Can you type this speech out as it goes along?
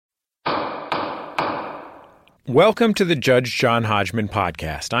Welcome to the Judge John Hodgman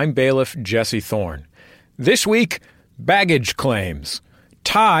podcast. I'm bailiff Jesse Thorne. This week, baggage claims.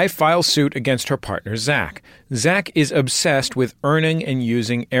 Ty files suit against her partner, Zach. Zach is obsessed with earning and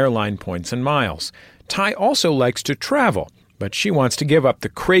using airline points and miles. Ty also likes to travel, but she wants to give up the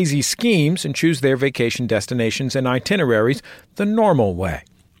crazy schemes and choose their vacation destinations and itineraries the normal way.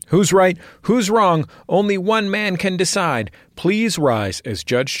 Who's right? Who's wrong? Only one man can decide. Please rise as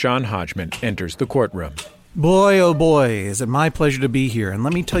Judge John Hodgman enters the courtroom. Boy, oh boy, is it my pleasure to be here, and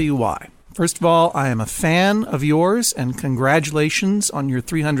let me tell you why. First of all, I am a fan of yours, and congratulations on your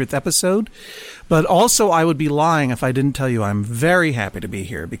 300th episode. But also, I would be lying if I didn't tell you I'm very happy to be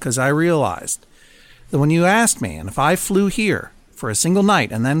here, because I realized that when you asked me, and if I flew here for a single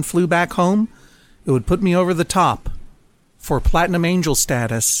night and then flew back home, it would put me over the top for Platinum Angel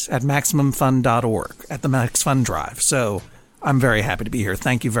status at MaximumFun.org, at the Max Fun Drive. So, I'm very happy to be here.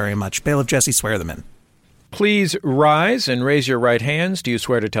 Thank you very much. Bailiff Jesse, swear them in. Please rise and raise your right hands. Do you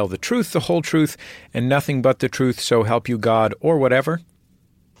swear to tell the truth, the whole truth, and nothing but the truth, so help you God, or whatever?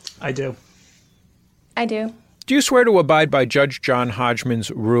 I do. I do. Do you swear to abide by Judge John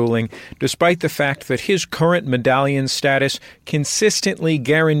Hodgman's ruling, despite the fact that his current medallion status consistently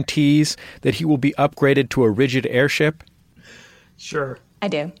guarantees that he will be upgraded to a rigid airship? Sure. I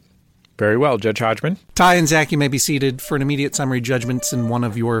do. Very well, Judge Hodgman. Ty and Zach, you may be seated for an immediate summary judgment in one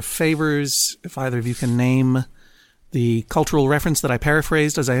of your favors. If either of you can name the cultural reference that I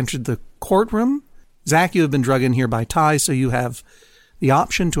paraphrased as I entered the courtroom. Zach, you have been drug in here by Ty, so you have the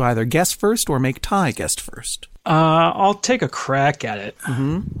option to either guess first or make Ty guess first. I'll take a crack at it.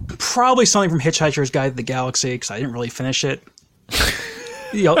 Mm-hmm. Probably something from Hitchhiker's Guide to the Galaxy, because I didn't really finish it.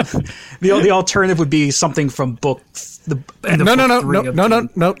 The alternative would be something from book. No.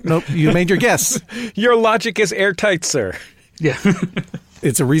 You made your guess. Your logic is airtight, sir. Yeah.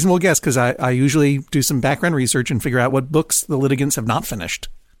 It's a reasonable guess because I usually do some background research and figure out what books the litigants have not finished.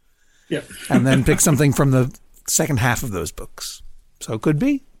 Yep. And then pick something from the second half of those books. So it could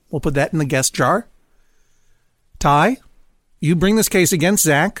be. We'll put that in the guess jar. Ty, you bring this case against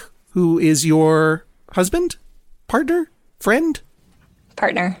Zach, who is your husband, partner, friend?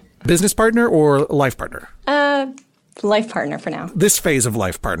 Partner. Business partner or life partner? Life partner for now. This phase of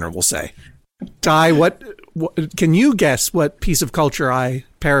life partner, we'll say. Ty, what can you guess what piece of culture I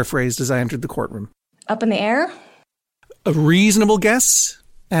paraphrased as I entered the courtroom? Up in the air? A reasonable guess,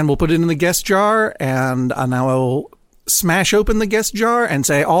 and we'll put it in the guess jar, and now I will smash open the guess jar and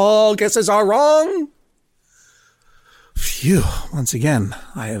say all guesses are wrong. Phew, once again,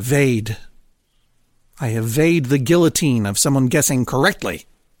 I evade the guillotine of someone guessing correctly.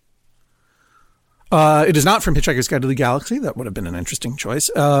 It is not from Hitchhiker's Guide to the Galaxy. That would have been an interesting choice.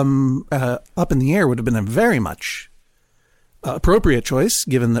 Up in the Air would have been a very much appropriate choice,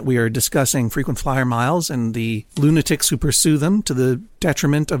 given that we are discussing frequent flyer miles and the lunatics who pursue them to the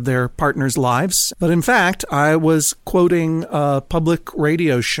detriment of their partners' lives. But in fact, I was quoting a public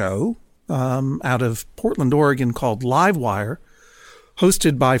radio show out of Portland, Oregon called Livewire,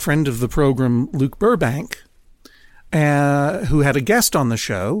 hosted by friend of the program, Luke Burbank, who had a guest on the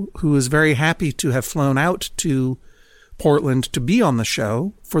show who was very happy to have flown out to Portland to be on the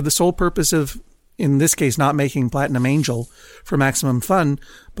show for the sole purpose of, in this case, not making Platinum Angel for Maximum Fun,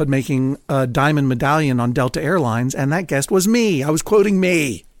 but making a diamond medallion on Delta Airlines. And that guest was me. I was quoting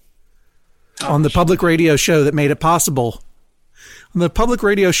me on the public radio show that made it possible. On the public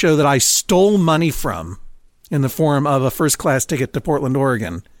radio show that I stole money from in the form of a first-class ticket to Portland,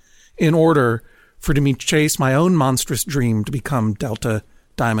 Oregon, in order for me to chase my own monstrous dream to become Delta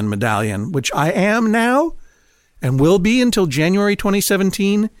Diamond Medallion, which I am now and will be until January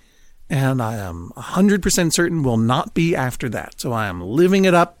 2017, and I am 100% certain will not be after that. So I am living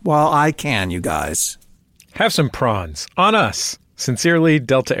it up while I can, you guys. Have some prawns. On us. Sincerely,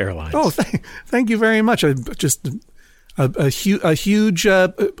 Delta Airlines. Oh, thank you very much. A huge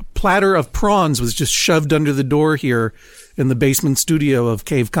platter of prawns was just shoved under the door here in the basement studio of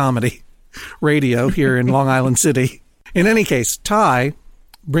Cave Comedy Radio here in Long Island City. In any case, Ty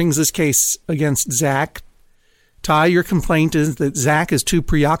brings this case against Zach. Ty, your complaint is that Zach is too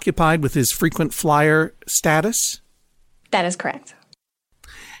preoccupied with his frequent flyer status? That is correct.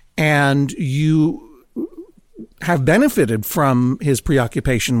 And you have benefited from his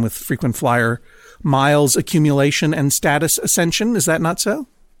preoccupation with frequent flyer miles accumulation and status ascension. Is that not so?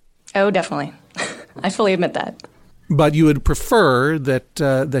 Oh, definitely. I fully admit that. But you would prefer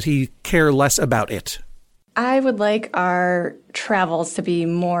that he care less about it. I would like our travels to be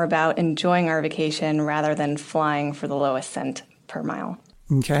more about enjoying our vacation rather than flying for the lowest cent per mile.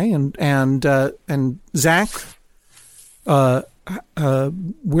 Okay, and Zach,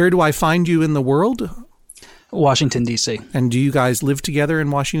 where do I find you in the world? Washington, D.C. And do you guys live together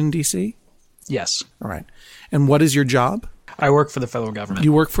in Washington, D.C.? Yes. All right. And what is your job? I work for the federal government.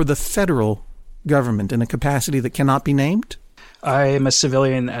 You work for the federal government in a capacity that cannot be named? I am a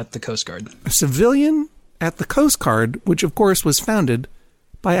civilian at the Coast Guard. A civilian at the Coast Guard, which of course was founded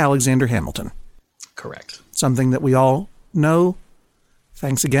by Alexander Hamilton. Correct. Something that we all know.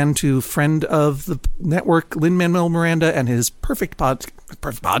 Thanks again to friend of the network, Lin-Manuel Miranda, and his perfect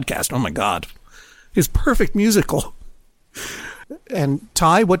podcast. Oh, my God. His perfect musical. And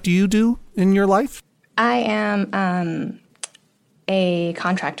Ty, what do you do in your life? I am a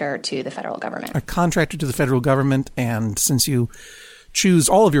contractor to the federal government. A contractor to the federal government. And since you choose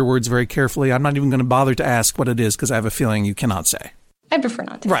all of your words very carefully, I'm not even going to bother to ask what it is because I have a feeling you cannot say. I prefer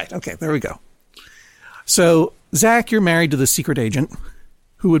not to. Right. Okay. There we go. So, Zach, you're married to the secret agent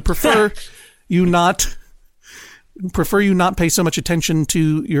who would prefer you not pay so much attention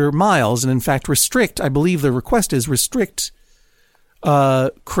to your miles and in fact restrict, I believe the request is restrict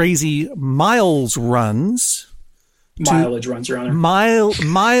crazy mileage runs, Your Honor.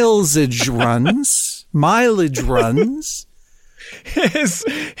 mileage runs.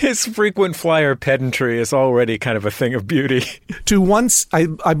 His frequent flyer pedantry is already kind of a thing of beauty. To once,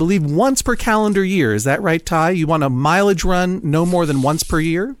 I believe once per calendar year. Is that right, Ty? You want a mileage run no more than once per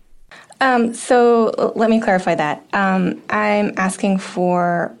year? So let me clarify that. I'm asking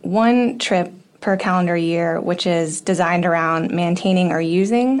for one trip per calendar year, which is designed around maintaining or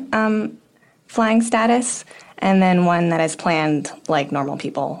using flying status, and then one that is planned like normal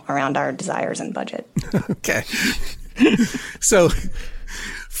people around our desires and budget. Okay. So,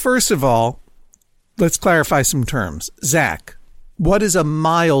 first of all, let's clarify some terms. Zach, what is a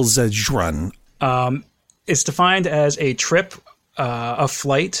mileage run? It's defined as a trip, a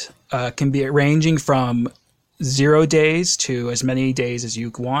flight, can be ranging from 0 days to as many days as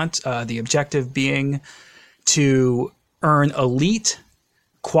you want. The objective being to earn elite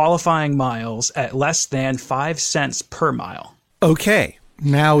qualifying miles at less than 5 cents per mile. Okay.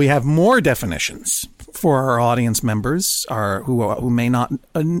 Now we have more definitions for our audience members who may not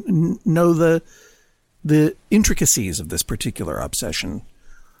know the intricacies of this particular obsession.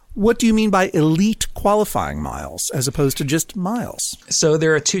 What do you mean by elite qualifying miles as opposed to just miles? So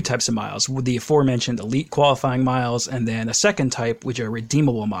there are two types of miles, with the aforementioned elite qualifying miles and then a second type, which are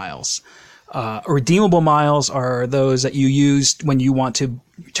redeemable miles. Redeemable miles are those that you use when you want to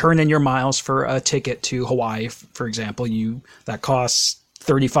turn in your miles for a ticket to Hawaii, for example. That costs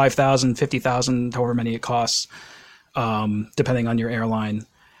 $35,000, $50,000, however many it costs, depending on your airline.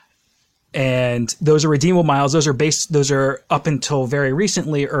 And those are redeemable miles. Those are up until very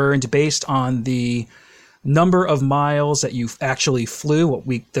recently earned based on the number of miles that you actually flew, what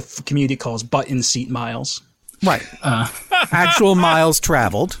the community calls butt-in seat miles. Right. Actual miles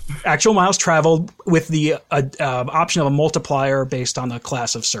traveled. Actual miles traveled with the option of a multiplier based on the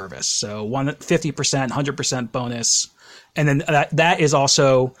class of service. So 50%, 100% bonus. And then that is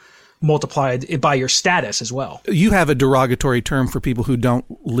also multiplied by your status as well. You have a derogatory term for people who don't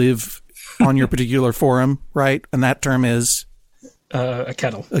live on your particular forum, right? And that term is? A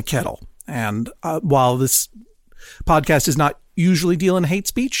kettle. A kettle. And while this podcast does not usually deal in hate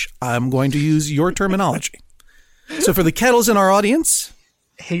speech, I'm going to use your terminology. So for the kettles in our audience,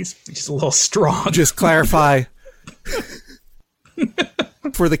 hate speech is a little strong. Just clarify.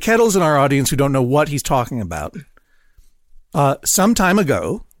 For the kettles in our audience who don't know what he's talking about, some time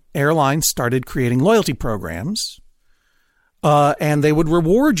ago, airlines started creating loyalty programs, and they would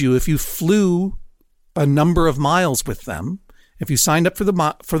reward you if you flew a number of miles with them. If you signed up for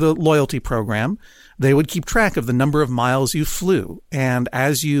the loyalty program, they would keep track of the number of miles you flew, and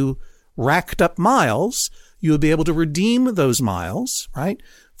as you racked up miles, you would be able to redeem those miles, right,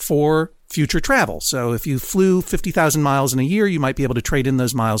 for future travel. So if you flew 50,000 miles in a year, you might be able to trade in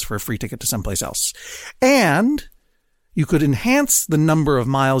those miles for a free ticket to someplace else. And you could enhance the number of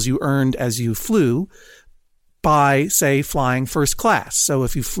miles you earned as you flew by, say, flying first class. So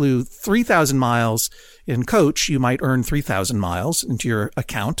if you flew 3,000 miles in coach, you might earn 3,000 miles into your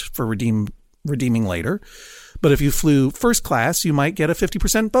account for redeeming later. But if you flew first class, you might get a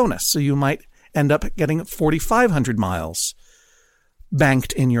 50% bonus. So you might end up getting 4,500 miles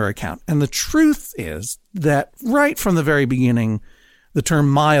banked in your account. And the truth is that right from the very beginning, the term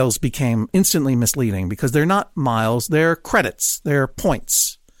miles became instantly misleading because they're not miles, they're credits, they're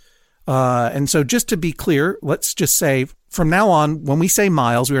points. And so just to be clear, let's just say from now on, when we say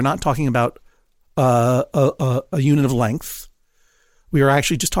miles, we are not talking about a unit of length. We are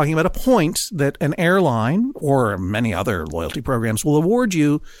actually just talking about a point that an airline or many other loyalty programs will award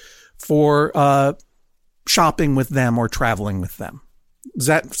you for shopping with them or traveling with them. Does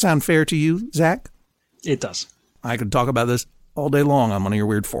that sound fair to you, Zach? It does. I could talk about this all day long on one of your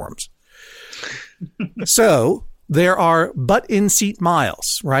weird forums. So there are but-in-seat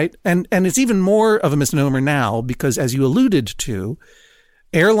miles, right? And it's even more of a misnomer now because, as you alluded to,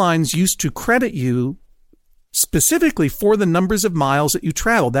 airlines used to credit you specifically for the numbers of miles that you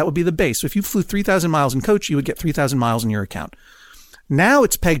traveled. That would be the base. So if you flew 3,000 miles in coach, you would get 3,000 miles in your account. Now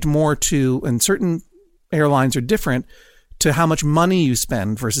it's pegged more to, and certain airlines are different, to how much money you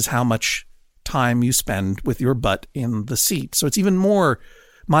spend versus how much time you spend with your butt in the seat. So it's even more,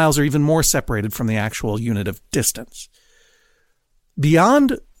 miles are even more separated from the actual unit of distance.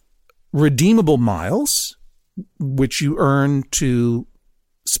 Beyond redeemable miles, which you earn to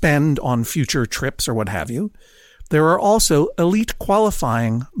spend on future trips or what have you, there are also elite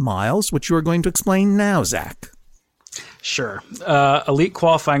qualifying miles, which you are going to explain now, Zach. Sure. Elite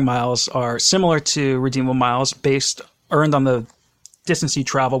qualifying miles are similar to redeemable miles, earned on the distance you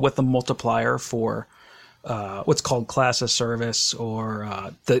travel with a multiplier for what's called class of service,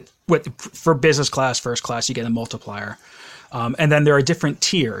 or for business class, first class, you get a multiplier. And then there are different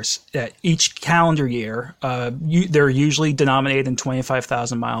tiers. Each calendar year, they're usually denominated in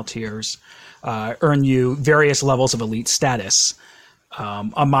 25,000 mile tiers, earn you various levels of elite status.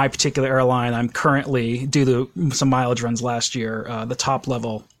 On my particular airline, I'm currently, due to some mileage runs last year, the top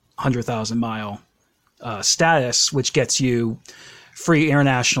level 100,000 mile status, which gets you free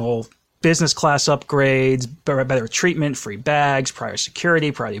international business class upgrades, better treatment, free bags, prior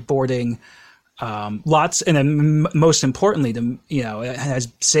security, priority boarding. Lots, and then most importantly, it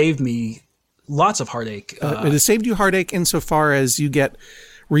has saved me lots of heartache. It has saved you heartache insofar as you get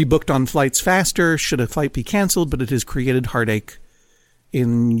rebooked on flights faster should a flight be canceled, but it has created heartache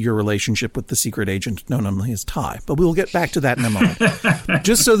in your relationship with the secret agent known only as Ty. But we will get back to that in a moment.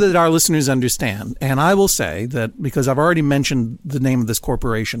 Just so that our listeners understand, and I will say that because I've already mentioned the name of this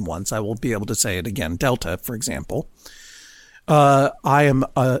corporation once, I will be able to say it again. Delta, for example. When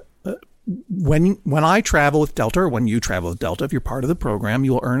I travel with Delta, or when you travel with Delta, if you're part of the program,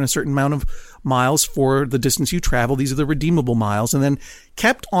 you will earn a certain amount of miles for the distance you travel. These are the redeemable miles. And then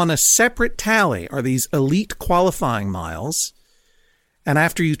kept on a separate tally are these elite qualifying miles. And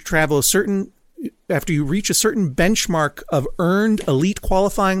after you reach a certain benchmark of earned elite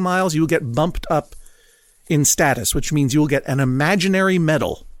qualifying miles, you will get bumped up in status, which means you will get an imaginary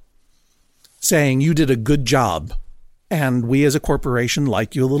medal saying you did a good job. And we as a corporation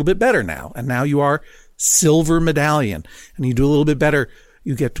like you a little bit better now. And now you are silver medallion. And you do a little bit better.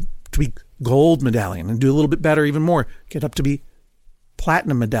 You get to be gold medallion, and do a little bit better even more. Get up to be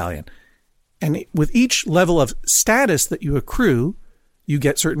platinum medallion. And with each level of status that you accrue, you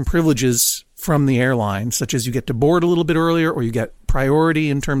get certain privileges from the airline, such as you get to board a little bit earlier, or you get priority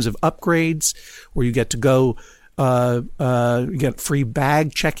in terms of upgrades, or you get to go you get free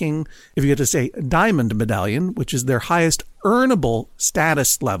bag checking. If you get to say diamond medallion, which is their highest earnable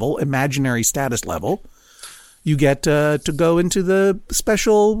status level, imaginary status level, you get to go into the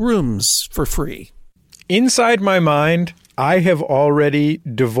special rooms for free. Inside my mind, I have already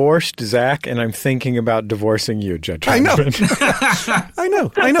divorced Zach, and I'm thinking about divorcing you, Judge Hodgman.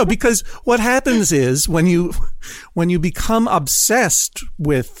 I know, because what happens is when you become obsessed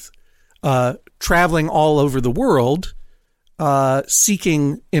with traveling all over the world,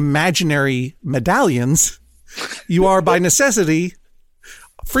 seeking imaginary medallions, you are by necessity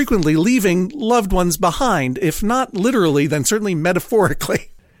frequently leaving loved ones behind, if not literally, then certainly metaphorically.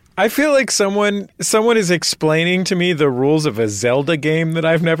 I feel like someone is explaining to me the rules of a Zelda game that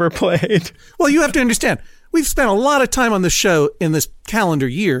I've never played. Well, you have to understand, we've spent a lot of time on the show in this calendar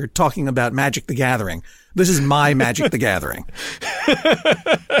year talking about Magic the Gathering. This is my Magic the Gathering.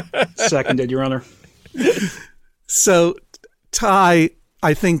 Seconded, Your Honor. So Ty,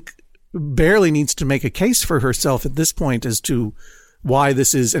 I think, barely needs to make a case for herself at this point as to why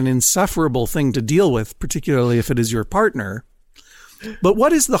this is an insufferable thing to deal with, particularly if it is your partner. But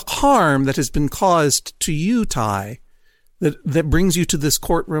what is the harm that has been caused to you, Ty, that brings you to this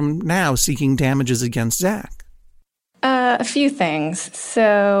courtroom now seeking damages against Zach? A few things.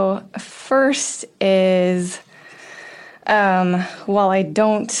 So first is, while I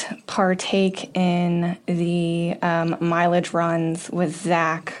don't partake in the mileage runs with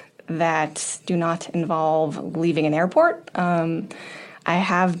Zach that do not involve leaving an airport, I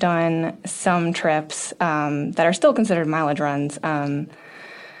have done some trips that are still considered mileage runs,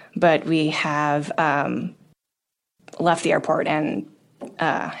 but we have left the airport and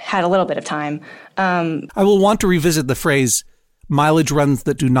had a little bit of time. I will want to revisit the phrase mileage runs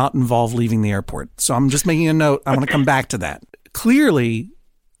that do not involve leaving the airport. So I'm just making a note. I want to come back to that. Clearly,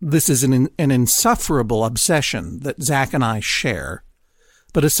 this is an insufferable obsession that Zach and I share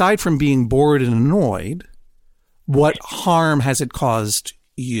But aside from being bored and annoyed, what harm has it caused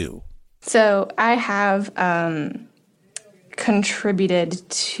you? So I have contributed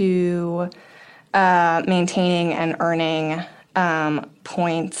to maintaining and earning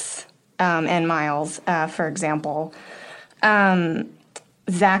points and miles. For example,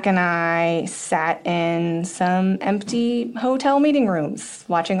 Zach and I sat in some empty hotel meeting rooms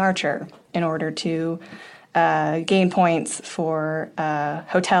watching Archer in order to gain points for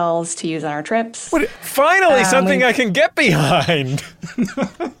hotels to use on our trips. Finally, something I can get behind.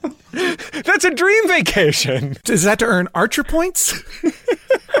 That's a dream vacation. Is that to earn Archer points?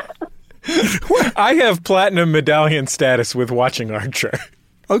 I have platinum medallion status with watching Archer.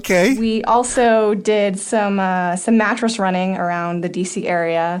 Okay. We also did some mattress running around the DC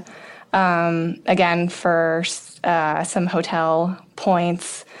area, again for some hotel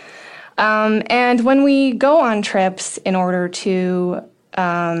points. And when we go on trips, in order to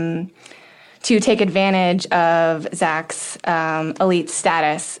take advantage of Zach's elite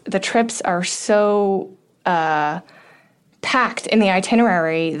status, the trips are so packed in the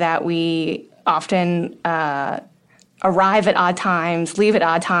itinerary that we often arrive at odd times, leave at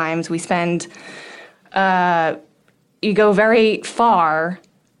odd times. We spend, you go very far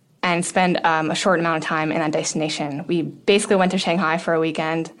and spend a short amount of time in that destination. We basically went to Shanghai for a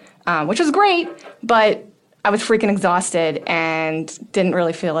weekend, which was great, but I was freaking exhausted and didn't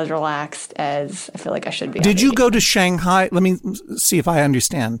really feel as relaxed as I feel like I should be. Did you go to Shanghai? Let me see if I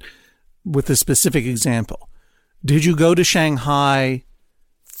understand with a specific example. Did you go to Shanghai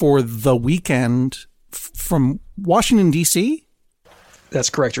for the weekend from Washington, D.C.?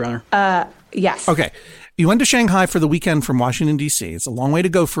 That's correct, Your Honor. Yes. Okay. You went to Shanghai for the weekend from Washington, D.C. It's a long way to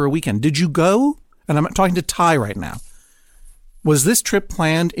go for a weekend. Did you go? And I'm talking to Ty right now. Was this trip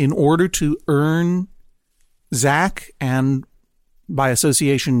planned in order to earn Zach and, by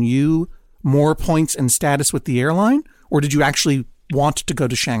association, you more points and status with the airline? Or did you actually want to go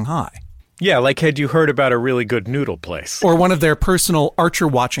to Shanghai? Yeah, like had you heard about a really good noodle place? Or one of their personal Archer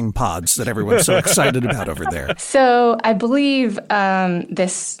watching pods that everyone's so excited about over there? So I believe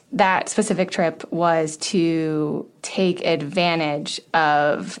that specific trip was to take advantage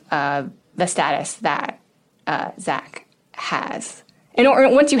of the status that Zach has. And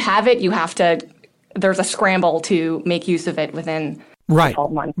once you have it, you have to. There's a scramble to make use of it within right.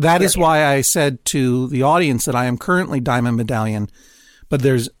 12 months. That is why I said to the audience that I am currently Diamond Medallion. But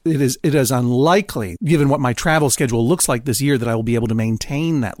it is unlikely, given what my travel schedule looks like this year, that I will be able to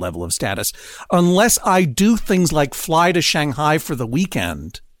maintain that level of status unless I do things like fly to Shanghai for the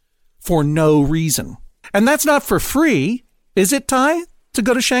weekend for no reason. And that's not for free, is it, Ty, to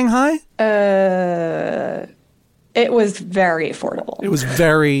go to Shanghai? It was very affordable. It was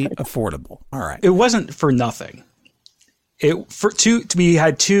very affordable. All right. It wasn't for nothing. We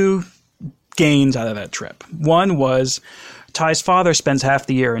had two gains out of that trip. One was Ty's father spends half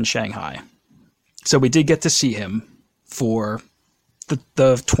the year in Shanghai. So we did get to see him for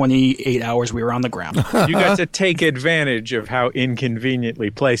the 28 hours we were on the ground. You got to take advantage of how inconveniently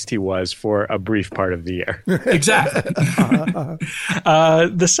placed he was for a brief part of the year. Exactly.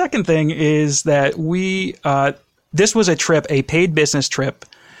 The second thing is that this was a paid business trip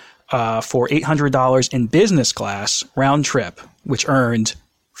for $800 in business class round trip, which earned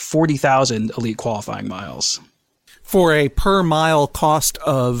 40,000 elite qualifying miles. For a per mile cost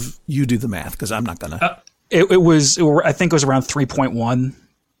of, you do the math, because I'm not going to. I think it was around 3.1,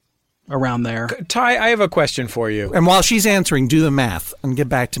 around there. Ty, I have a question for you. And while she's answering, do the math and get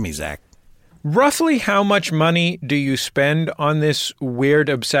back to me, Zach. Roughly how much money do you spend on this weird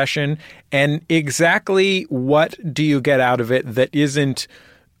obsession, and exactly what do you get out of it that isn't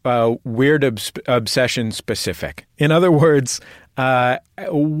weird obsession specific? In other words,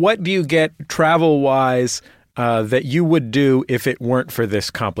 what do you get travel-wise that you would do if it weren't for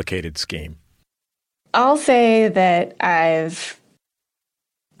this complicated scheme? I'll say that I've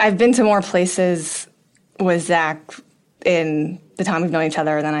been to more places with Zach in the time we've known each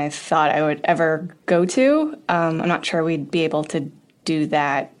other than I thought I would ever go to. I'm not sure we'd be able to do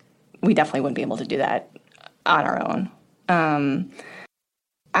that. We definitely wouldn't be able to do that on our own. I'm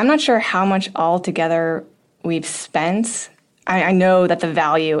not sure how much altogether we've spent. I know that the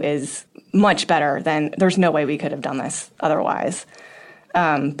value is much better than, there's no way we could have done this otherwise.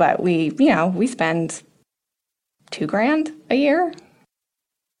 But we spend $2,000 a year.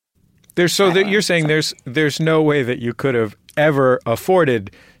 You're saying there's no way that you could have ever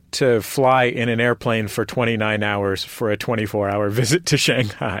afforded to fly in an airplane for 29 hours for a 24-hour visit to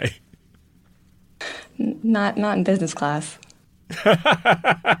Shanghai. Not in business class.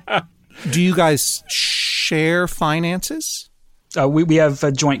 Do you guys share finances? We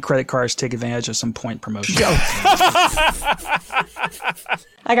have joint credit cards to take advantage of some point promotion.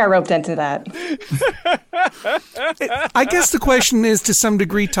 I got roped into that. I guess the question is, to some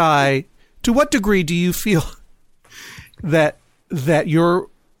degree, Ty, to what degree do you feel that your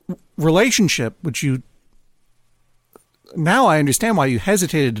relationship, which you now I understand why you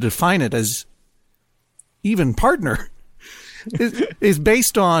hesitated to define it as even partner, is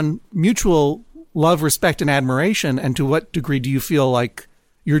based on mutual love, respect, and admiration, and to what degree do you feel like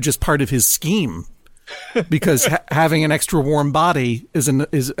you're just part of his scheme? Because having an extra warm body is an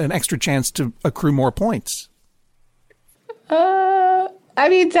extra chance to accrue more points. I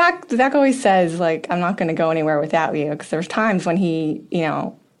mean, Zach always says, like, I'm not going to go anywhere without you, because there's times when he,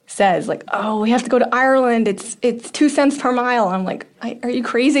 says, like, oh, we have to go to Ireland. It's 2 cents per mile. I'm like, are you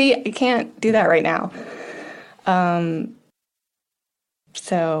crazy? I can't do that right now.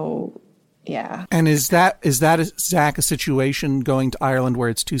 So, yeah. And is that Zach, a situation going to Ireland where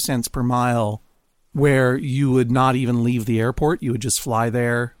it's 2 cents per mile, where you would not even leave the airport? You would just fly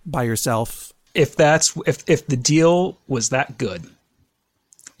there by yourself? If the deal was that good,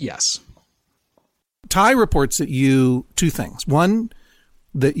 yes. Ty reports that you 2 things. One,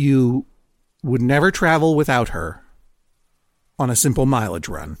 that you would never travel without her on a simple mileage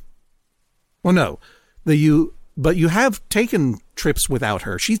run. Well, no, but you have taken trips without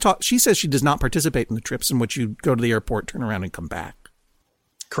her. She says she does not participate in the trips in which you go to the airport, turn around, and come back.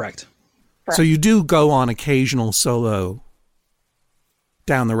 Correct. So you do go on occasional solo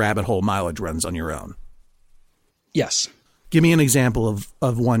down the rabbit hole mileage runs on your own. Yes. Give me an example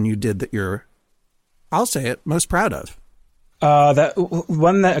of one you did that you're, I'll say it, most proud of. That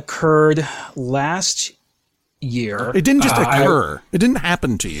one that occurred last year. It didn't just occur. It didn't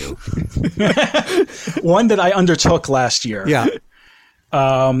happen to you. One that I undertook last year. Yeah.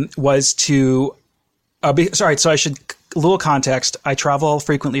 Was to, sorry, so I should, a little context. I travel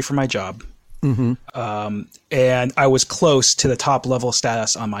frequently for my job. Mm-hmm. And I was close to the top level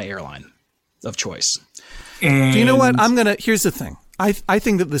status on my airline of choice. And do you know what? Here's the thing. I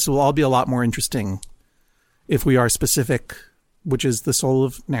think that this will all be a lot more interesting if we are specific, which is the soul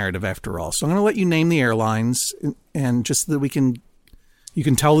of narrative after all. So I'm going to let you name the airlines, and just so that you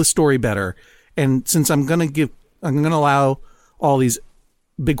can tell the story better. And since I'm going to allow all these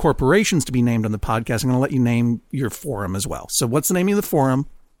big corporations to be named on the podcast, I'm going to let you name your forum as well. So what's the name of the forum?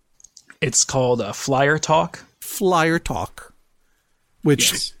 It's called Flyer Talk. Flyer Talk,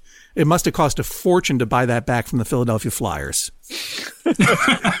 which yes. It must have cost a fortune to buy that back from the Philadelphia Flyers.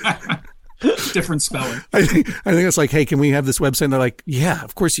 Different spelling. I think it's like, hey, can we have this website? And they're like, yeah,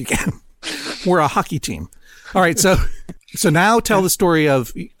 of course you can. We're a hockey team. All right, so now tell the story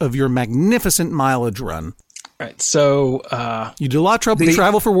of your magnificent mileage run. All right, so you did a lot of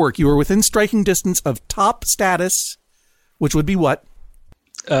travel for work. You were within striking distance of top status, which would be what?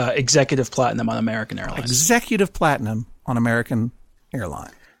 Executive Platinum on American Airlines. Executive Platinum on American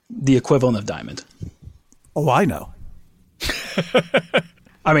Airlines. The equivalent of Diamond. Oh, I know.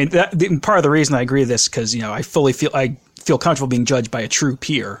 I mean, part of the reason I agree with this because I feel comfortable being judged by a true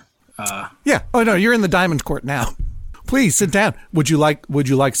peer. Yeah. Oh no, you're in the Diamond Court now. Please sit down. Would you like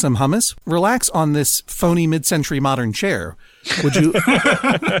some hummus? Relax on this phony mid-century modern chair. Would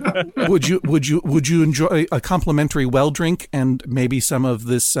you enjoy a complimentary well drink and maybe some of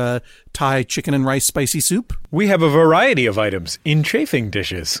this Thai chicken and rice spicy soup? We have a variety of items in chafing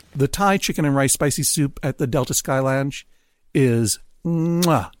dishes. The Thai chicken and rice spicy soup at the Delta Sky Lounge is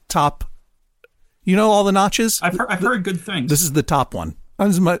top. You know all the notches? I've heard good things. This is the top one.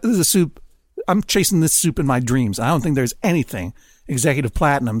 This is a soup. I'm chasing this soup in my dreams. I don't think there's anything Executive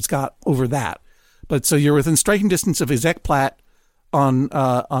Platinum's got over that. But so you're within striking distance of Exec Plat on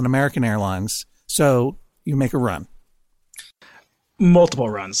American Airlines. So you make a run. Multiple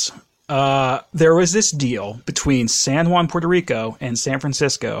runs. There was this deal between San Juan, Puerto Rico and San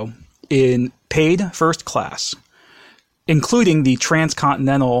Francisco in paid first class, including the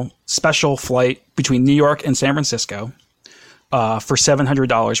transcontinental special flight between New York and San Francisco for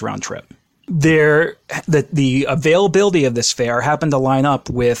 $700 round trip. The availability of this fare happened to line up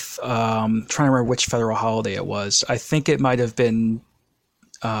with trying to remember which federal holiday it was. I think it might have been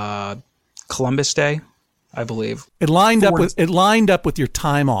Columbus Day, I believe. It lined up with your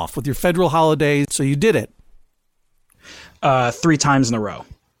time off, with your federal holidays, so you did it 3 times in a row.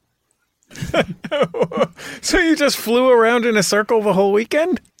 So you just flew around in a circle the whole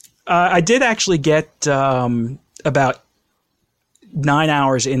weekend? I did actually get about 9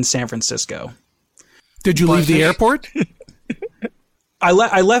 hours in San Francisco. Did you leave the airport? I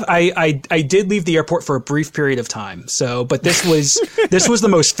left. I did leave the airport for a brief period of time. So, but this was the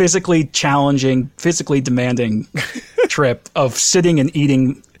most physically challenging, physically demanding trip of sitting and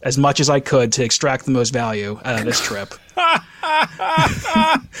eating as much as I could to extract the most value out of this trip.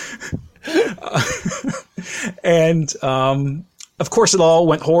 And of course, it all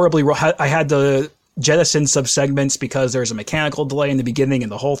went horribly wrong. I had to jettison subsegments because there was a mechanical delay in the beginning,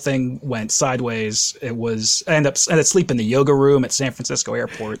 and the whole thing went sideways. I ended up sleeping in the yoga room at San Francisco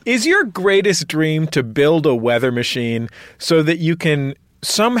Airport. Is your greatest dream to build a weather machine so that you can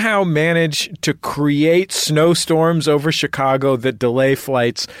somehow manage to create snowstorms over Chicago that delay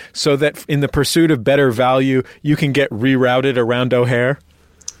flights so that in the pursuit of better value, you can get rerouted around O'Hare?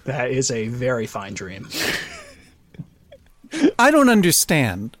 That is a very fine dream. I don't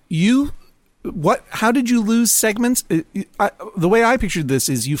understand. How did you lose segments? The way I pictured this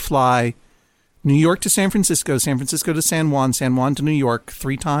is you fly New York to San Francisco to San Juan to New York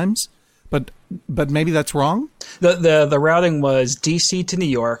 3 times. But maybe that's wrong. The routing was DC to New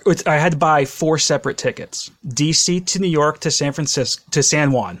York. I had to buy 4 separate tickets: DC to New York to San Francisco to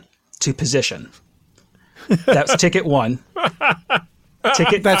San Juan to position. That's ticket 1.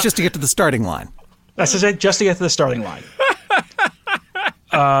 That's just to get to the starting line. That's just to get to the starting line.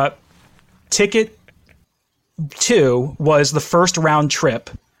 Ticket 2 was the first round trip,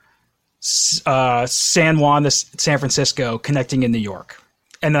 San Juan to San Francisco, connecting in New York.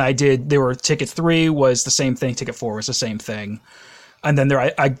 And then ticket 3 was the same thing. Ticket 4 was the same thing. And then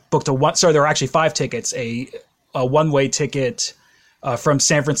I booked there were actually 5 tickets, a one-way ticket from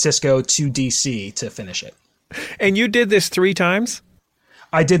San Francisco to DC to finish it. And you did this 3 times?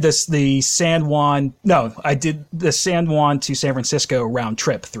 I did the San Juan to San Francisco round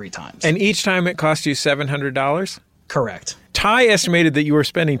trip 3 times. And each time it cost you $700? Correct. Ty estimated that you were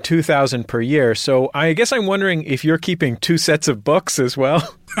spending $2,000 per year, so I guess I'm wondering if you're keeping 2 sets of books as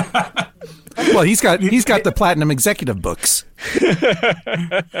well. Well, he's got the Platinum Executive books.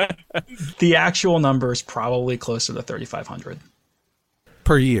 The actual number is probably closer to $3,500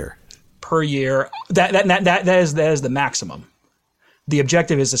 per year. Per year. That is the maximum. The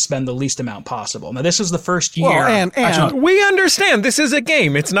objective is to spend the least amount possible. Now, this is the first year. Well, and we understand this is a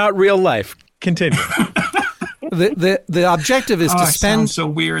game; it's not real life. Continue. The objective is to spend so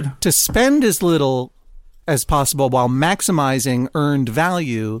weird. To spend as little as possible while maximizing earned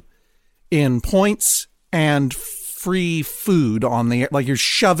value in points and free food on the like you're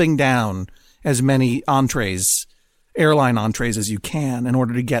shoving down as many airline entrees as you can in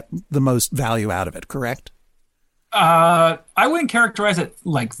order to get the most value out of it, correct? I wouldn't characterize it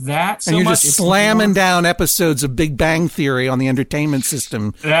like that so and you're much. just slamming down episodes of Big Bang Theory on the entertainment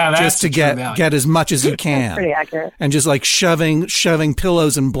system just to get as much as you can. That's pretty accurate. And just like shoving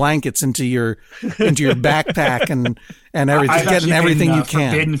pillows and blankets into your backpack and everything, getting everything you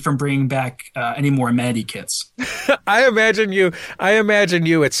can. Forbidden from bringing back any more amenity kits. I imagine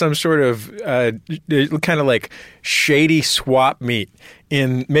you at some sort of kind of like shady swap meet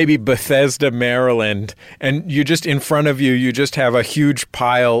in maybe Bethesda, Maryland, and you just in front of you just have a huge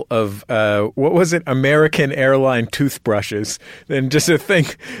pile of what was it, American Airline toothbrushes, and just a thing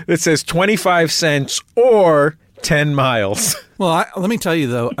that says 25 cents or 10 miles. Well, let me tell you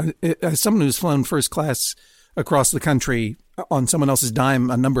though, as someone who's flown first class across the country on someone else's dime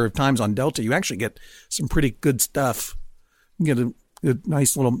a number of times on Delta, you actually get some pretty good stuff. You get a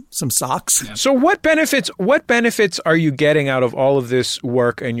nice some socks. Yeah. So what benefits are you getting out of all of this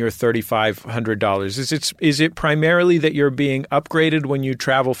work and your $3,500? Is it primarily that you're being upgraded when you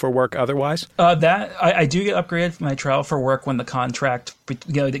travel for work otherwise? That I do get upgraded when I travel for work when the contract,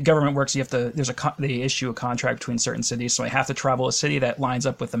 the government works. They issue a contract between certain cities, so I have to travel a city that lines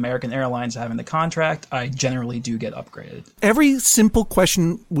up with American Airlines having the contract. I generally do get upgraded. Every simple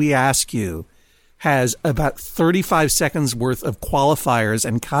question we ask you has about 35 seconds worth of qualifiers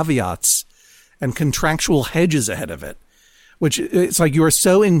and caveats and contractual hedges ahead of it, which it's like you are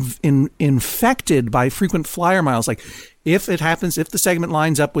so infected by frequent flyer miles. Like if it happens, if the segment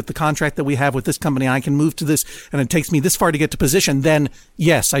lines up with the contract that we have with this company, I can move to this and it takes me this far to get to position, then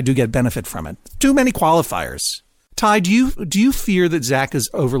yes, I do get benefit from it. Too many qualifiers. Ty, do you fear that Zach is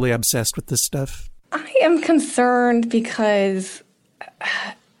overly obsessed with this stuff? I am concerned because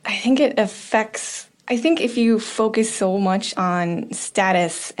I think it affects, if you focus so much on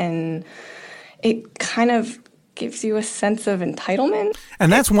status, and it kind of gives you a sense of entitlement.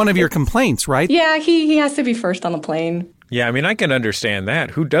 And that's one of your complaints, right? Yeah, he has to be first on the plane. Yeah, I mean, I can understand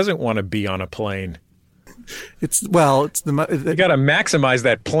that. Who doesn't want to be on a plane? You got to maximize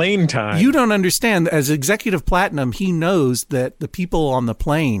that plane time. You don't understand. As Executive Platinum, he knows that the people on the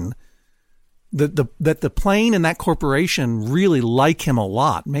plane, that the plane and that corporation really like him a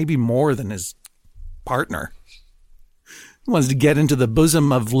lot, maybe more than his partner. He wants to get into the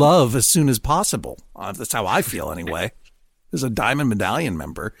bosom of love as soon as possible. That's how I feel anyway. as a Diamond Medallion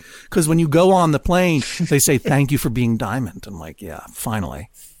member. Because when you go on the plane, they say, thank you for being Diamond. I'm like, yeah, finally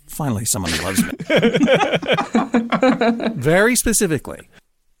someone loves me. Very specifically.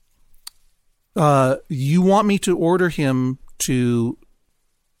 You want me to order him to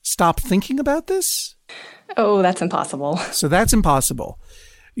stop thinking about this? Oh, that's impossible. So that's impossible.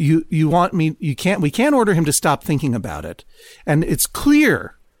 We can't order him to stop thinking about it. And it's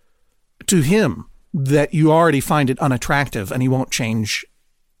clear to him that you already find it unattractive and he won't change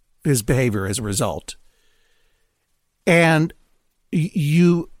his behavior as a result. And do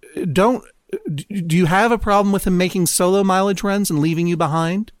you have a problem with him making solo mileage runs and leaving you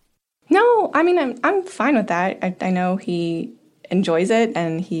behind? No, I mean, I'm fine with that. I know he enjoys it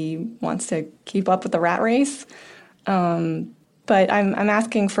and he wants to keep up with the rat race. But I'm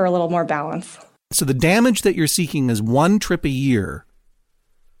asking for a little more balance. So the damage that you're seeking is one trip a year,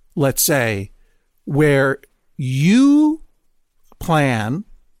 let's say, where you plan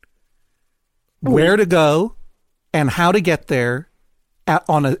where to go and how to get there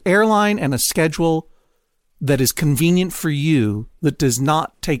on an airline and a schedule that is convenient for you, that does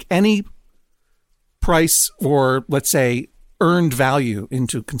not take any price or, let's say, earned value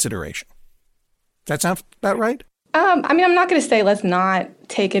into consideration. That sound about right? I mean, I'm not going to say let's not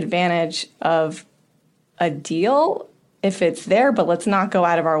take advantage of a deal if it's there, but let's not go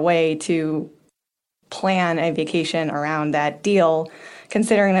out of our way to plan a vacation around that deal,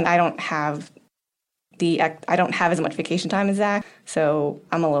 considering that I don't have as much vacation time as Zach, so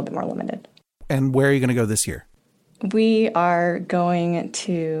I'm a little bit more limited. And where are you going to go this year? We are going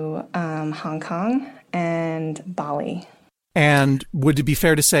to Hong Kong and Bali. And would it be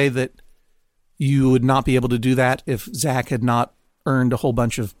fair to say that you would not be able to do that if Zach had not earned a whole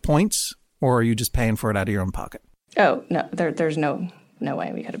bunch of points, or are you just paying for it out of your own pocket? Oh, no, there's no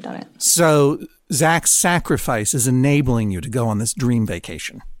way we could have done it. So Zach's sacrifice is enabling you to go on this dream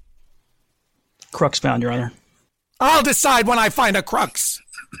vacation. Crux found, Your Honor. I'll decide when I find a crux.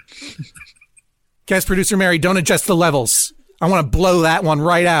 Guest producer Mary, don't adjust the levels. I want to blow that one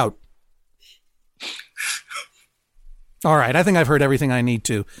right out. All right, I think I've heard everything I need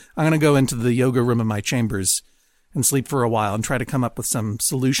to. I'm going to go into the yoga room in my chambers and sleep for a while and try to come up with some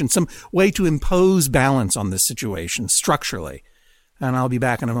solution, some way to impose balance on this situation structurally. And I'll be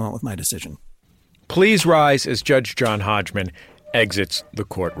back in a moment with my decision. Please rise as Judge John Hodgman exits the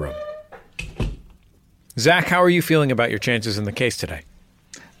courtroom. Zach, how are you feeling about your chances in the case today?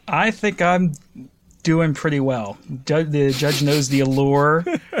 I think I'm doing pretty well. The judge knows the allure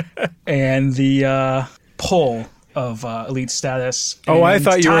and the pull of elite status. Oh, I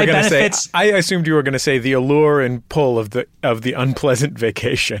thought you were going to say. I assumed you were going to say the allure and pull of the unpleasant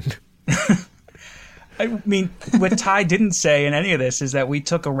vacation. I mean, what Ty didn't say in any of this is that we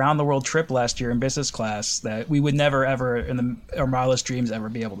took a round-the-world trip last year in business class that we would never, ever, in our wildest dreams, ever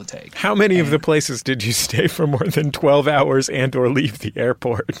be able to take. How many of the places did you stay for more than 12 hours and or leave the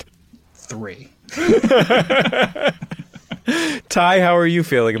airport? 3. Ty, how are you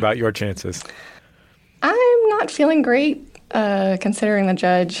feeling about your chances? I'm not feeling great, considering the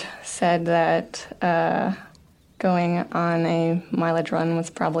judge said that going on a mileage run was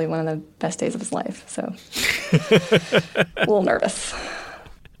probably one of the best days of his life. So a little nervous.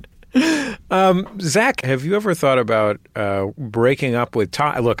 Zach, have you ever thought about breaking up with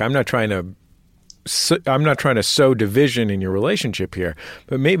Ty? Look, I'm not trying to sow division in your relationship here,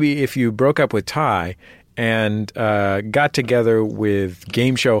 but maybe if you broke up with Ty and got together with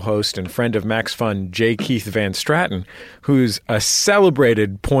game show host and friend of Max Fun, J. Keith Van Straten, who's a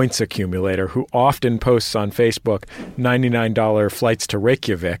celebrated points accumulator who often posts on Facebook $99 flights to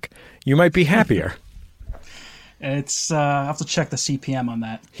Reykjavik, you might be happier. It's I'll have to check the CPM on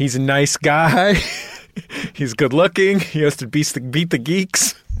that. He's a nice guy. He's good looking. He has to beat the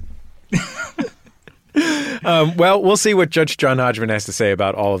geeks. Well, we'll see what Judge John Hodgman has to say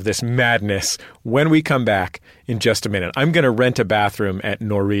about all of this madness when we come back in just a minute. I'm going to rent a bathroom at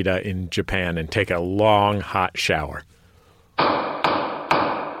Norita in Japan and take a long, hot shower.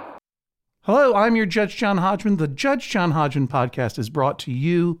 Hello, I'm your Judge John Hodgman. The Judge John Hodgman podcast is brought to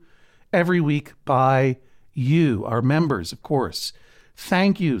you every week by you, our members, of course.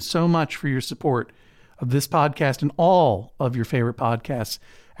 Thank you so much for your support of this podcast and all of your favorite podcasts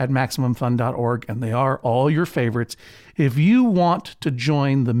at MaximumFun.org, and they are all your favorites. If you want to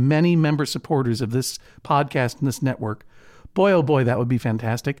join the many member supporters of this podcast and this network, boy, oh boy, that would be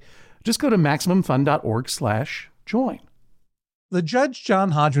fantastic. Just go to MaximumFun.org/join. The Judge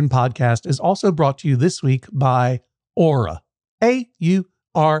John Hodgman podcast is also brought to you this week by Aura,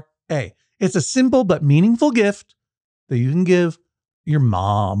 A-U-R-A. It's a simple but meaningful gift that you can give your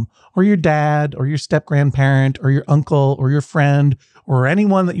mom or your dad or your step-grandparent or your uncle or your friend or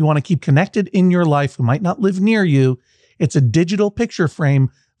anyone that you want to keep connected in your life who might not live near you. It's a digital picture frame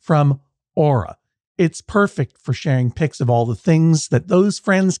from Aura. It's perfect for sharing pics of all the things that those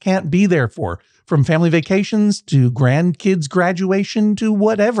friends can't be there for, from family vacations to grandkids' graduation to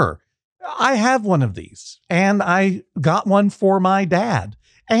whatever. I have one of these, and I got one for my dad,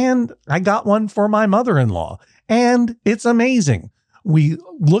 and I got one for my mother-in-law, and it's amazing. We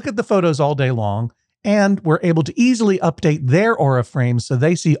look at the photos all day long, and we're able to easily update their Aura frames so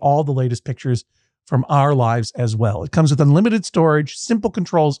they see all the latest pictures from our lives as well. It comes with unlimited storage, simple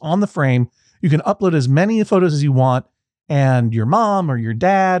controls on the frame. You can upload as many photos as you want, and your mom or your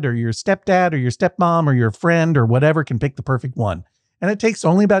dad or your stepdad or your stepmom or your friend or whatever can pick the perfect one. And it takes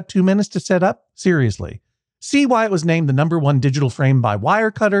only about 2 minutes to set up. Seriously. See why it was named the #1 digital frame by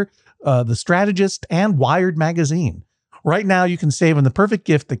Wirecutter, The Strategist, and Wired Magazine. Right now, you can save on the perfect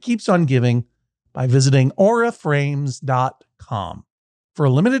gift that keeps on giving by visiting auraframes.com. For a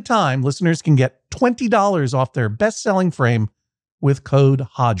limited time, listeners can get $20 off their best-selling frame with code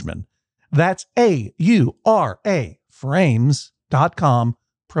Hodgman. That's AURA frames.com,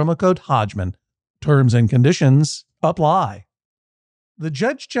 promo code Hodgman. Terms and conditions apply. The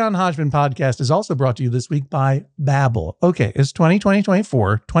Judge John Hodgman podcast is also brought to you this week by Babbel. Okay, it's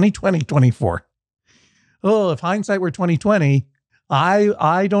 2020-24. Oh, if hindsight were 2020,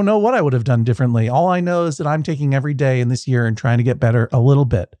 I don't know what I would have done differently. All I know is that I'm taking every day in this year and trying to get better a little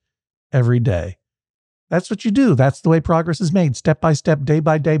bit every day. That's what you do. That's the way progress is made, step by step, day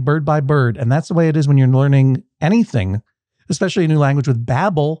by day, bird by bird. And that's the way it is when you're learning anything, especially a new language with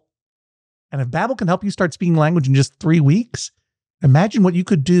Babbel. And if Babbel can help you start speaking language in just 3 weeks, imagine what you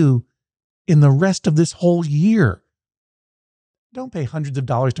could do in the rest of this whole year. Don't pay hundreds of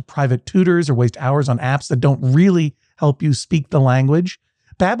dollars to private tutors or waste hours on apps that don't really help you speak the language.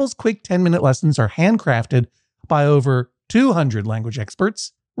 Babbel's quick 10-minute lessons are handcrafted by over 200 language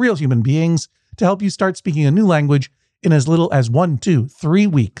experts, real human beings, to help you start speaking a new language in as little as 1, 2, 3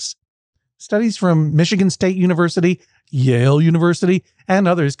 weeks. Studies from Michigan State University, Yale University, and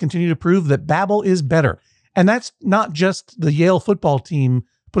others continue to prove that Babbel is better. And that's not just the Yale football team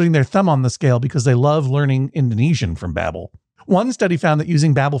putting their thumb on the scale because they love learning Indonesian from Babbel. One study found that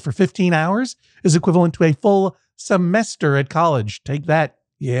using Babbel for 15 hours is equivalent to a full semester at college. Take that,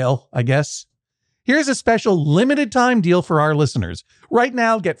 Yale, I guess. Here's a special limited time deal for our listeners. Right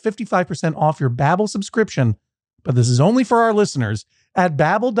now, get 55% off your Babbel subscription, but this is only for our listeners at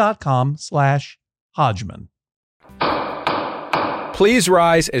babbel.com/Hodgman. Please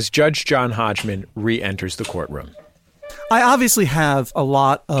rise as Judge John Hodgman re-enters the courtroom. I obviously have a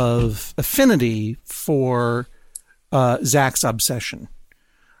lot of affinity for Zach's obsession.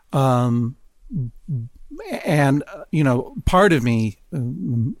 And, part of me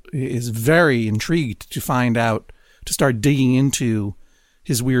is very intrigued to find out, to start digging into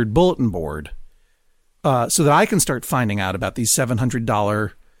his weird bulletin board so that I can start finding out about these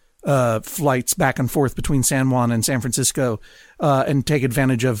 $700 flights back and forth between San Juan and San Francisco and take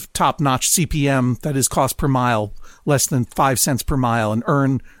advantage of top-notch CPM, that is cost per mile, less than 5 cents per mile, and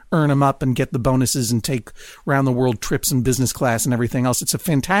earn them up and get the bonuses and take round the world trips in business class and everything else. It's a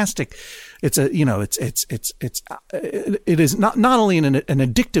fantastic, it is not only an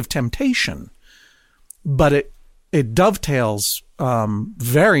addictive temptation, but it dovetails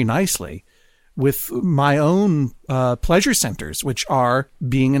very nicely with my own pleasure centers, which are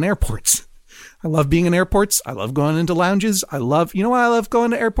being in airports. I love being in airports. I love going into lounges. I love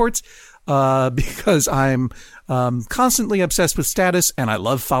going to airports? Because I'm constantly obsessed with status and I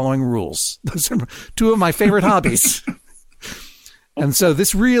love following rules. Those are 2 of my favorite hobbies. And so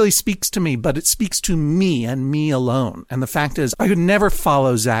this really speaks to me, but it speaks to me and me alone. And the fact is, I could never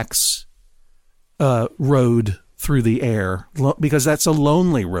follow Zach's road through the air because that's a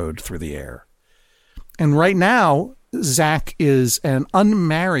lonely road through the air. And right now, Zach is an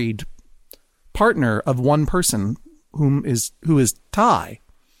unmarried partner of one person who is Ty.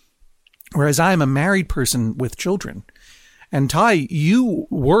 Whereas I am a married person with children. And Ty, you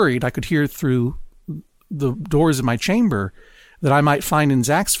worried, I could hear through the doors of my chamber, that I might find in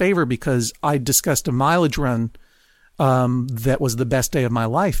Zach's favor because I discussed a mileage run that was the best day of my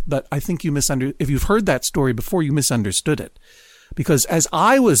life. But I think if you've heard that story before, you misunderstood it. Because as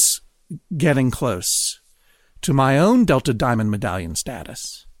I was getting close to my own Delta Diamond Medallion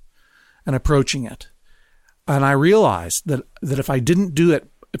status and approaching it, and I realized that if I didn't do it,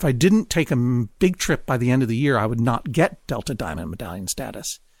 if I didn't take a big trip by the end of the year, I would not get Delta Diamond Medallion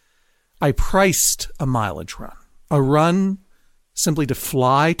status. I priced a mileage run, a run simply to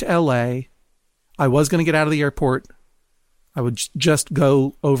fly to LA. I was going to get out of the airport I would just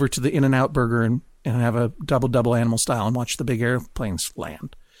go over to the In-N-Out Burger and have a double animal style and watch the big airplanes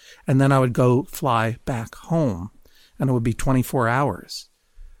land. And then I would go fly back home, and it would be 24 hours.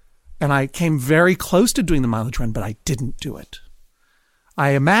 And I came very close to doing the mileage run, but I didn't do it.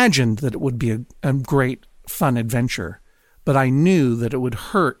 I imagined that it would be a great, fun adventure, but I knew that it would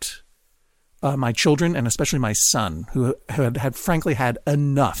hurt my children and especially my son, who had frankly had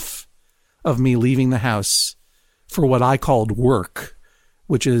enough of me leaving the house for what I called work,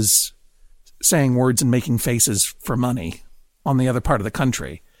 which is saying words and making faces for money on the other part of the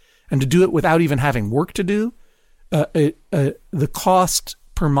country. And to do it without even having work to do, the cost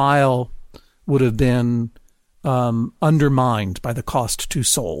per mile would have been undermined by the cost to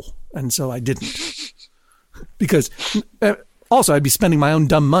soul. And so I didn't. Because also I'd be spending my own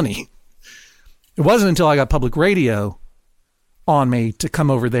dumb money. It wasn't until I got public radio on me to come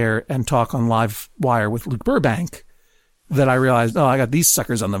over there and talk on Live Wire with Luke Burbank that I realized, I got these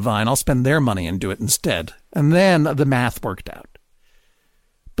suckers on the vine. I'll spend their money and do it instead. And then the math worked out.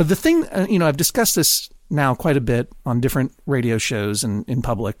 But the thing, I've discussed this now quite a bit on different radio shows and in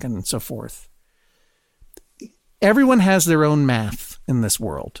public and so forth. Everyone has their own math in this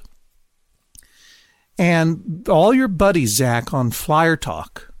world. And all your buddies, Zach, on Flyer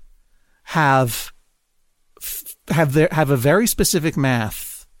Talk have a very specific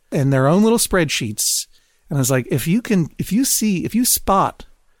math in their own little spreadsheets. And it's like, if you spot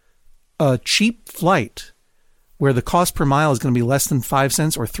a cheap flight where the cost per mile is going to be less than 5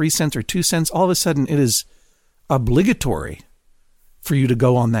 cents or 3 cents or 2 cents, all of a sudden it is obligatory for you to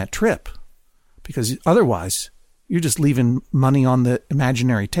go on that trip, because otherwise you're just leaving money on the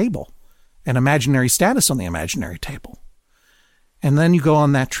imaginary table and imaginary status on the imaginary table. And then you go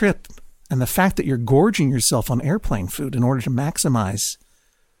on that trip, and the fact that you're gorging yourself on airplane food in order to maximize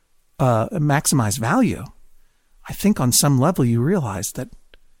value, I think on some level you realize that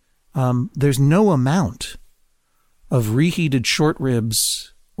there's no amount of reheated short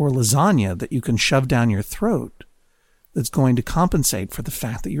ribs or lasagna that you can shove down your throat that's going to compensate for the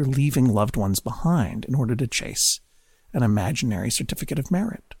fact that you're leaving loved ones behind in order to chase an imaginary certificate of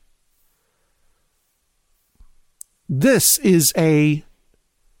merit. This is a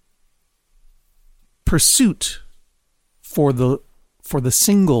pursuit for the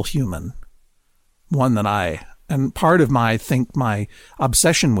single human, one that and part of my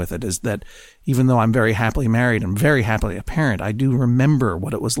obsession with it is that even though I'm very happily married and very happily a parent, I do remember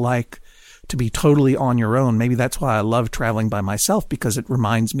what it was like to be totally on your own. Maybe that's why I love traveling by myself, because it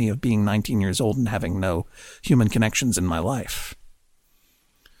reminds me of being 19 years old and having no human connections in my life.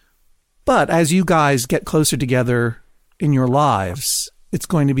 But as you guys get closer together in your lives, it's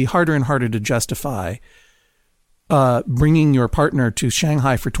going to be harder and harder to justify bringing your partner to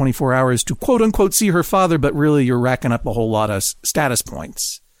Shanghai for 24 hours to quote unquote see her father, but really you're racking up a whole lot of status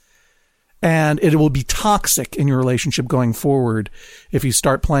points. And it will be toxic in your relationship going forward if you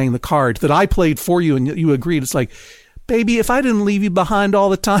start playing the card that I played for you and you agreed. It's like, baby, if I didn't leave you behind all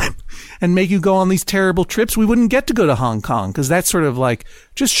the time and make you go on these terrible trips, we wouldn't get to go to Hong Kong, because that's sort of like,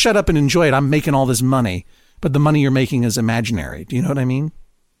 just shut up and enjoy it. I'm making all this money, but the money you're making is imaginary. Do you know what I mean?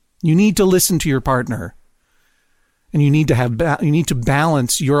 You need to listen to your partner. And you need to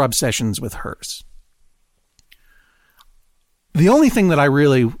balance your obsessions with hers. The only thing that I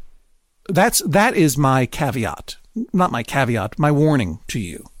really, that is my caveat, not my caveat, my warning to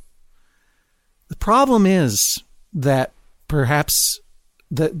you. The problem is that perhaps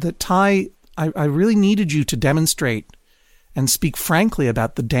that Ty, I really needed you to demonstrate and speak frankly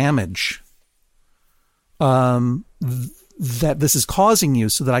about the damage that this is causing you,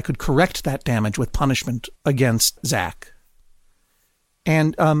 so that I could correct that damage with punishment against Zach.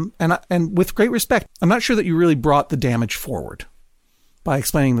 And with great respect, I'm not sure that you really brought the damage forward by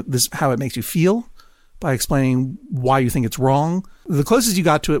explaining this, how it makes you feel, by explaining why you think it's wrong. The closest you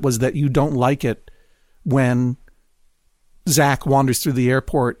got to it was that you don't like it when Zach wanders through the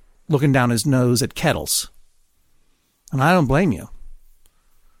airport looking down his nose at kettles. And I don't blame you.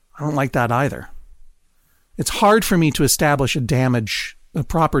 I don't like that either. It's hard for me to establish a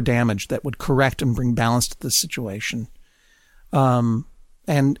proper damage that would correct and bring balance to this situation. And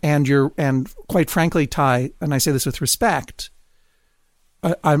quite frankly, Ty, and I say this with respect,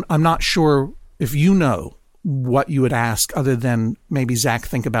 I'm not sure if you know what you would ask, other than maybe Zach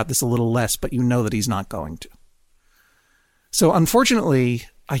think about this a little less, but you know that he's not going to. So unfortunately,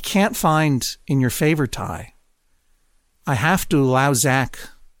 I can't find in your favor, Ty. I have to allow Zach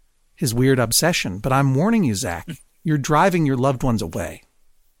his weird obsession, but I'm warning you, Zach, you're driving your loved ones away.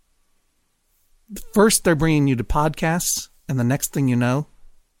 First, they're bringing you to podcasts, and the next thing you know,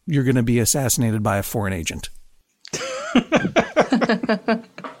 you're going to be assassinated by a foreign agent.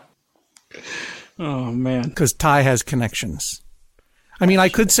 Oh, man. Because Ty has connections. I mean, I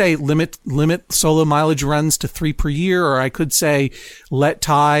could say limit solo mileage runs to 3 per year, or I could say let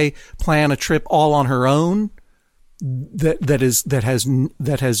Ty plan a trip all on her own that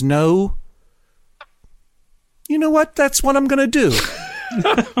has no. You know what? That's what I'm going to do.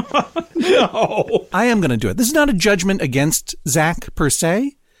 No. I am going to do it. This is not a judgment against Zach per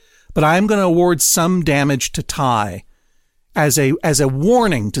se, but I am going to award some damage to Ty as a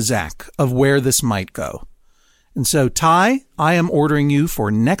warning to Zach of where this might go. And so, Ty, I am ordering you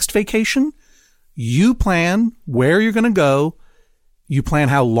for next vacation. You plan where you're going to go. You plan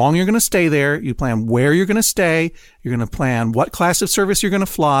how long you're going to stay there. You plan where you're going to stay. You're going to plan what class of service you're going to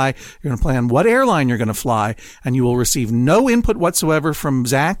fly. You're going to plan what airline you're going to fly. And you will receive no input whatsoever from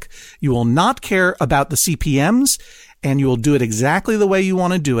Zach. You will not care about the CPMs, and you will do it exactly the way you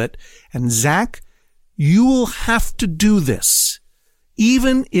want to do it. And Zach, you will have to do this,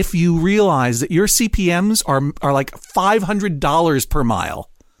 even if you realize that your CPMs are like $500 per mile.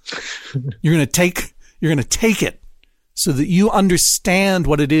 You're going to take it so that you understand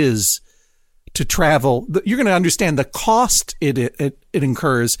what it is to travel. You're going to understand the cost it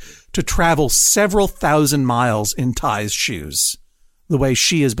incurs to travel several thousand miles in Ty's shoes, the way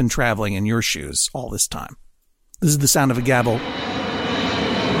she has been traveling in your shoes all this time. This is the sound of a gavel.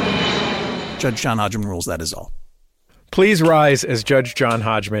 Judge John Hodgman rules, that is all. Please rise as Judge John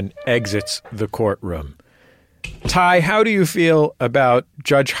Hodgman exits the courtroom. Ty, how do you feel about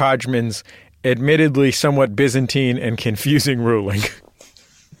Judge Hodgman's admittedly somewhat Byzantine and confusing ruling?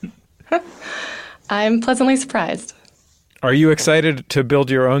 I'm pleasantly surprised. Are you excited to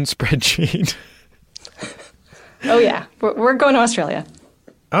build your own spreadsheet? Oh, yeah. We're going to Australia.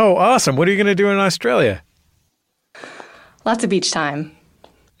 Oh, awesome. What are you going to do in Australia? Lots of beach time.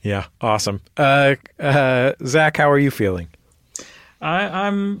 Yeah, awesome. Zach, how are you feeling?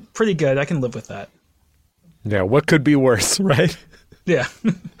 I'm pretty good. I can live with that. Yeah, what could be worse, right? Yeah.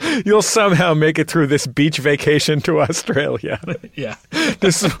 You'll somehow make it through this beach vacation to Australia. Yeah.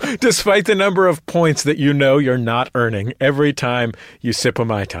 Despite the number of points that you know you're not earning every time you sip a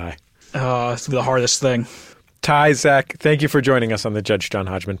Mai Tai. Oh, it's the hardest thing. Ty, Zach, thank you for joining us on the Judge John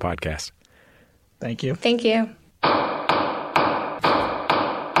Hodgman podcast. Thank you. Thank you.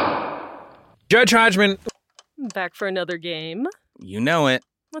 Judge Hodgman. Back for another game. You know it.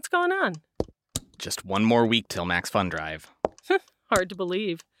 What's going on? Just one more week till Max Fun Drive. Hard to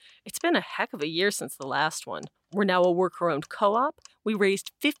believe. It's been a heck of a year since the last one. We're now a worker-owned co-op. We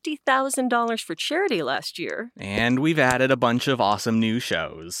raised $50,000 for charity last year. And we've added a bunch of awesome new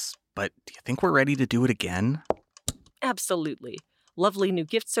shows. But do you think we're ready to do it again? Absolutely. Lovely new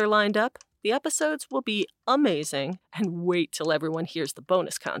gifts are lined up. The episodes will be amazing. And wait till everyone hears the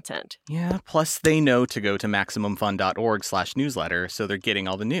bonus content. Yeah, plus they know to go to MaximumFun.org/newsletter, so they're getting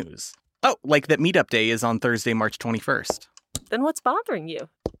all the news. Oh, like that meetup day is on Thursday, March 21st. Then what's bothering you?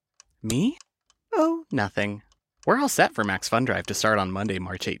 Me? Oh, nothing. We're all set for Max Fun Drive to start on Monday,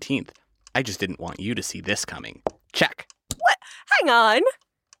 March 18th. I just didn't want you to see this coming. Check. What? Hang on.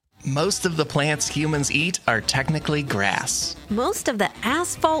 Most of the plants humans eat are technically grass. Most of the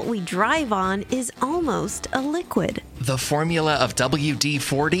asphalt we drive on is almost a liquid. The formula of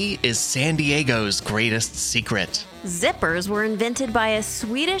WD-40 is San Diego's greatest secret. Zippers were invented by a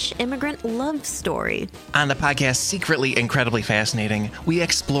Swedish immigrant love story. On the podcast Secretly Incredibly Fascinating, we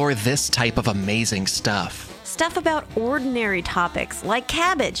explore this type of amazing stuff. Stuff about ordinary topics like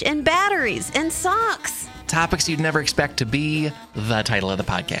cabbage and batteries and socks. Topics you'd never expect to be the title of the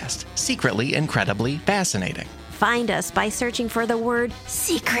podcast. Secretly Incredibly Fascinating. Find us by searching for the word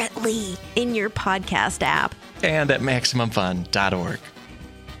secretly in your podcast app. And at MaximumFun.org.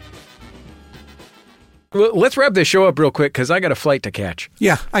 Well, let's wrap this show up real quick because I got a flight to catch.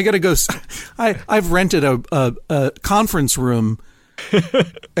 Yeah, I got to go. I've rented a conference room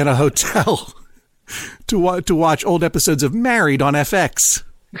at a hotel to watch old episodes of Married on FX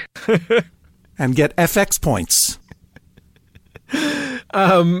and get FX points.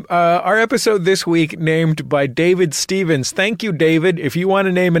 Our episode this week named by David Stevens. Thank you, David. If you want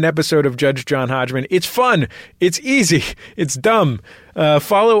to name an episode of Judge John Hodgman, it's fun. It's easy. It's dumb.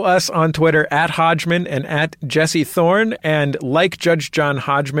 Follow us on Twitter at Hodgman and at Jesse Thorne, and like Judge John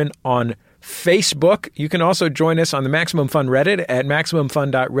Hodgman on Facebook. You can also join us on the Maximum Fun Reddit at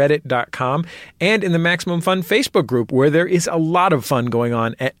MaximumFun.reddit.com and in the Maximum Fun Facebook group, where there is a lot of fun going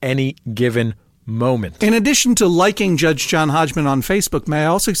on at any given moment. In addition to liking Judge John Hodgman on Facebook, may I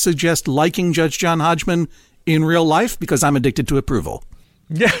also suggest liking Judge John Hodgman in real life, because I'm addicted to approval.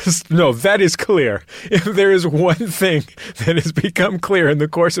 Yes, no, that is clear. If there is one thing that has become clear in the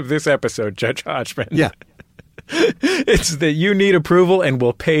course of this episode, Judge Hodgman. Yeah. It's that you need approval and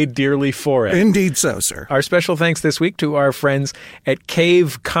will pay dearly for it. Indeed so, sir. Our special thanks this week to our friends at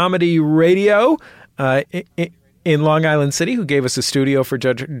Cave Comedy Radio in Long Island City, who gave us a studio for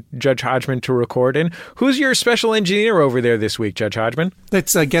Judge Hodgman to record in. Who's your special engineer over there this week, Judge Hodgman?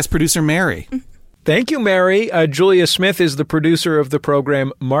 That's guest producer Mary. Thank you, Mary. Julia Smith is the producer of the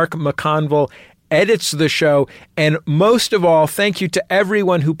program. Mark McConville edits the show. And most of all, thank you to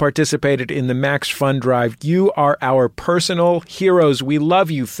everyone who participated in the Max Fun Drive. You are our personal heroes. We love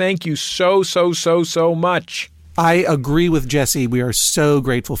you. Thank you so much. I agree with Jesse. We are so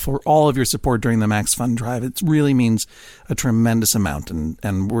grateful for all of your support during the Max Fun Drive. It really means a tremendous amount,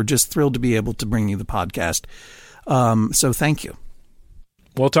 and we're just thrilled to be able to bring you the podcast. So thank you.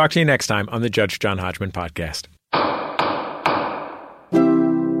 We'll talk to you next time on the Judge John Hodgman podcast.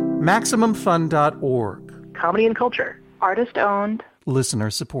 MaximumFun.org. Comedy and culture. Artist owned. Listener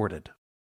supported.